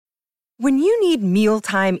When you need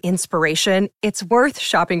mealtime inspiration, it's worth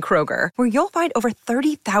shopping Kroger, where you'll find over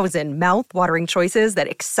 30,000 mouth-watering choices that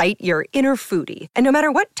excite your inner foodie. And no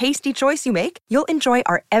matter what tasty choice you make, you'll enjoy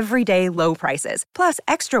our everyday low prices, plus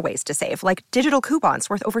extra ways to save, like digital coupons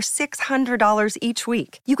worth over $600 each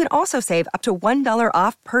week. You can also save up to $1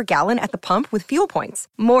 off per gallon at the pump with fuel points.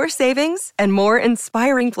 More savings and more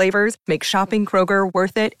inspiring flavors make shopping Kroger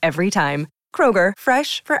worth it every time. Kroger,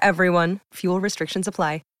 fresh for everyone. Fuel restrictions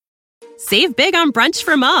apply. Save big on brunch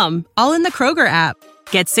for mom, all in the Kroger app.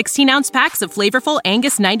 Get 16-ounce packs of flavorful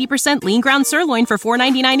Angus 90% lean ground sirloin for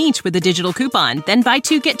 $4.99 each with a digital coupon. Then buy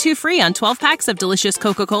 2, get 2 free on 12 packs of delicious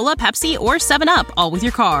Coca-Cola, Pepsi, or 7-Up, all with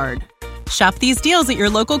your card. Shop these deals at your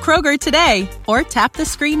local Kroger today, or tap the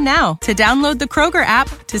screen now to download the Kroger app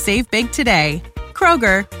to save big today.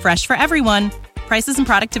 Kroger, fresh for everyone. Prices and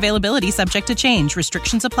product availability subject to change.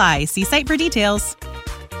 Restrictions apply. See site for details.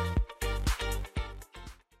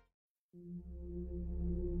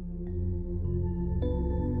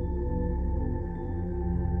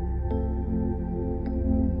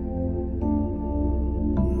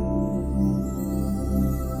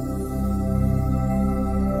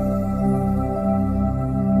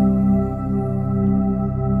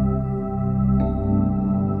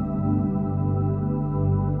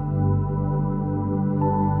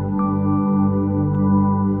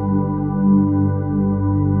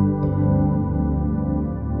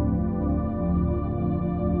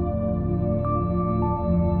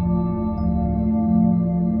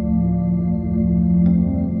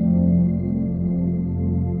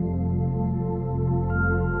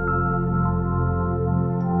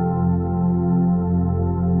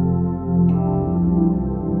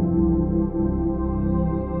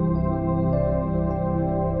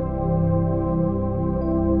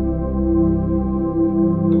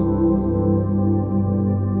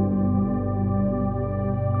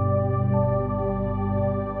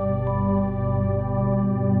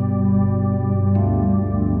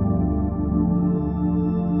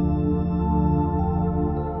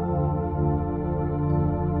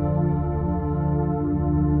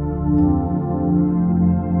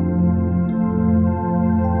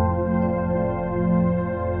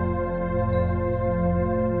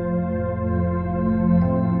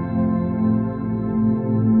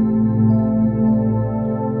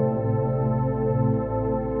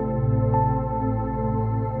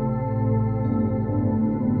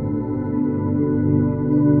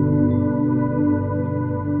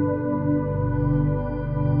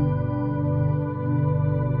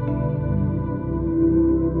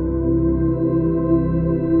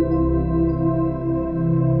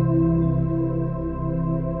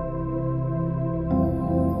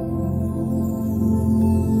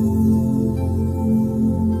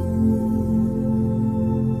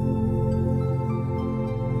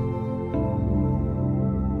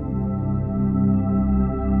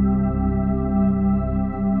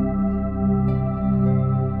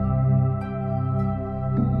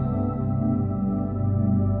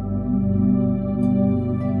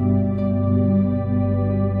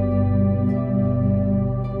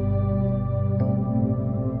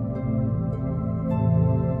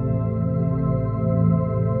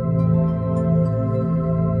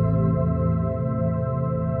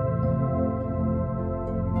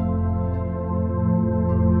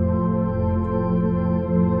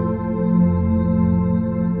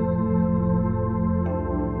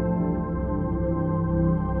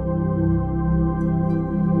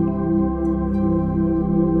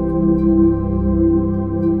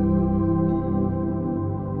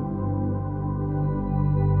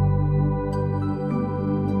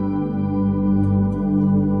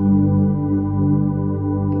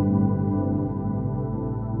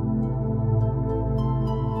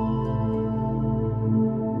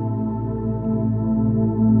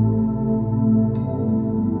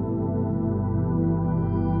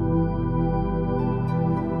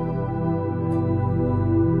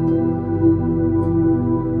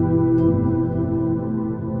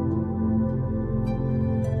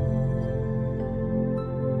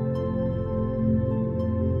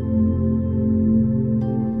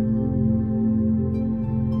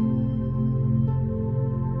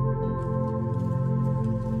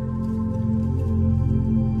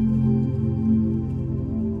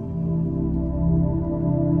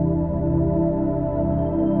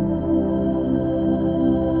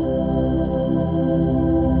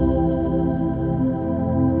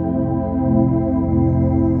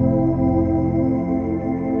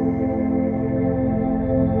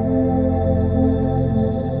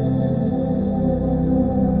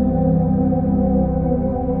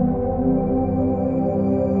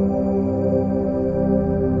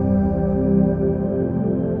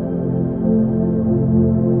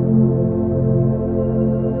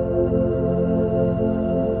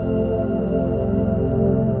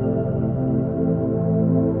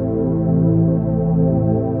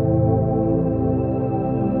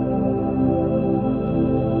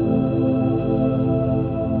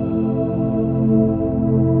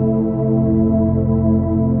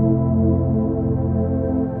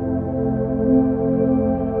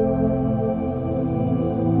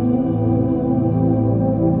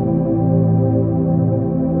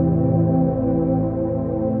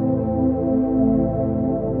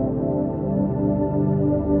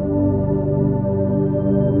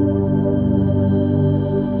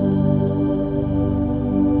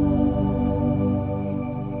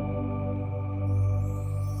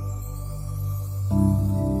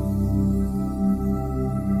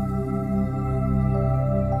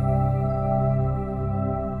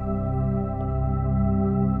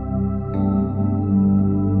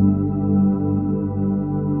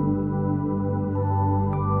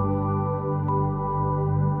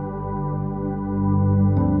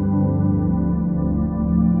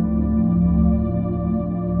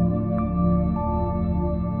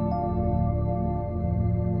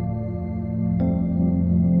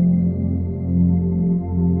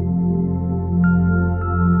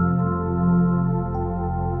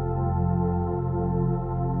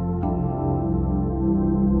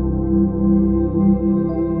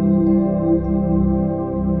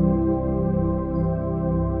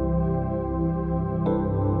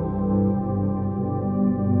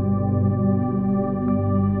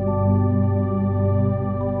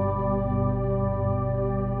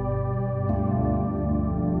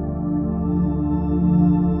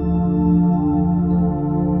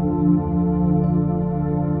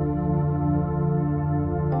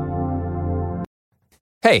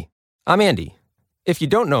 I'm Andy. If you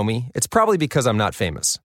don't know me, it's probably because I'm not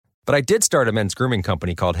famous. But I did start a men's grooming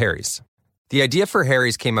company called Harry's. The idea for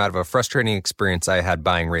Harry's came out of a frustrating experience I had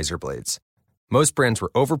buying razor blades. Most brands were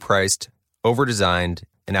overpriced, overdesigned,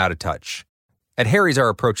 and out of touch. At Harry's, our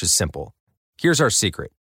approach is simple. Here's our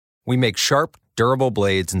secret. We make sharp, durable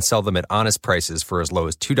blades and sell them at honest prices for as low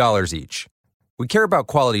as $2 each. We care about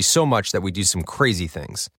quality so much that we do some crazy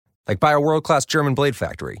things, like buy a world-class German blade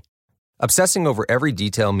factory. Obsessing over every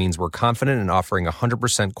detail means we're confident in offering a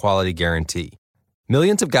 100% quality guarantee.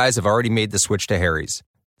 Millions of guys have already made the switch to Harry's,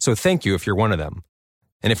 so thank you if you're one of them.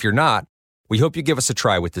 And if you're not, we hope you give us a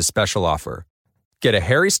try with this special offer. Get a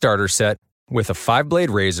Harry's starter set with a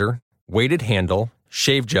 5-blade razor, weighted handle,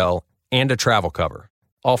 shave gel, and a travel cover,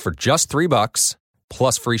 all for just $3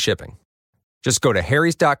 plus free shipping. Just go to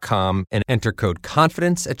harrys.com and enter code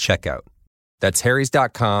CONFIDENCE at checkout. That's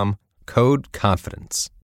harrys.com, code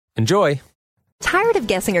CONFIDENCE. Enjoy! Tired of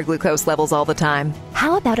guessing your glucose levels all the time?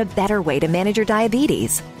 How about a better way to manage your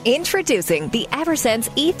diabetes? Introducing the Eversense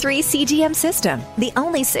E3 CGM system, the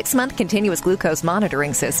only 6-month continuous glucose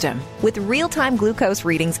monitoring system. With real-time glucose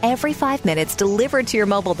readings every 5 minutes delivered to your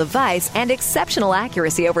mobile device and exceptional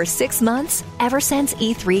accuracy over 6 months, Eversense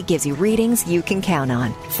E3 gives you readings you can count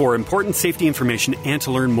on. For important safety information and to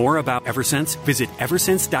learn more about Eversense, visit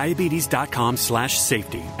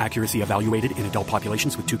eversensediabetes.com/safety. Accuracy evaluated in adult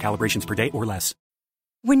populations with 2 calibrations per day or less.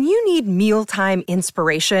 When you need mealtime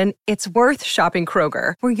inspiration, it's worth shopping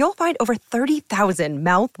Kroger, where you'll find over 30,000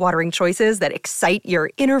 mouth-watering choices that excite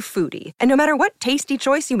your inner foodie. And no matter what tasty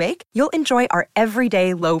choice you make, you'll enjoy our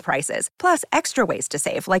everyday low prices, plus extra ways to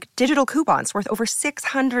save, like digital coupons worth over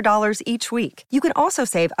 $600 each week. You can also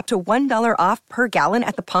save up to $1 off per gallon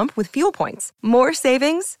at the pump with fuel points. More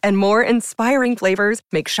savings and more inspiring flavors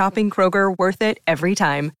make shopping Kroger worth it every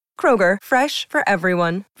time. Kroger, fresh for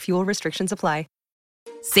everyone. Fuel restrictions apply.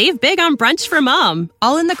 Save big on brunch for mom,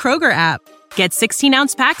 all in the Kroger app. Get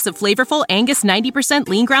 16-ounce packs of flavorful Angus 90%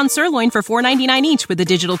 lean ground sirloin for $4.99 each with a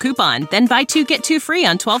digital coupon. Then buy 2, get 2 free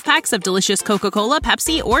on 12 packs of delicious Coca-Cola,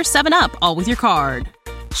 Pepsi, or 7-Up, all with your card.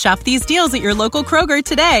 Shop these deals at your local Kroger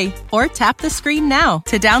today, or tap the screen now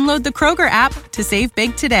to download the Kroger app to save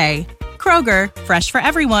big today. Kroger, fresh for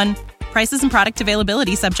everyone. Prices and product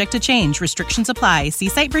availability subject to change. Restrictions apply. See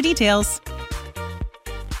site for details.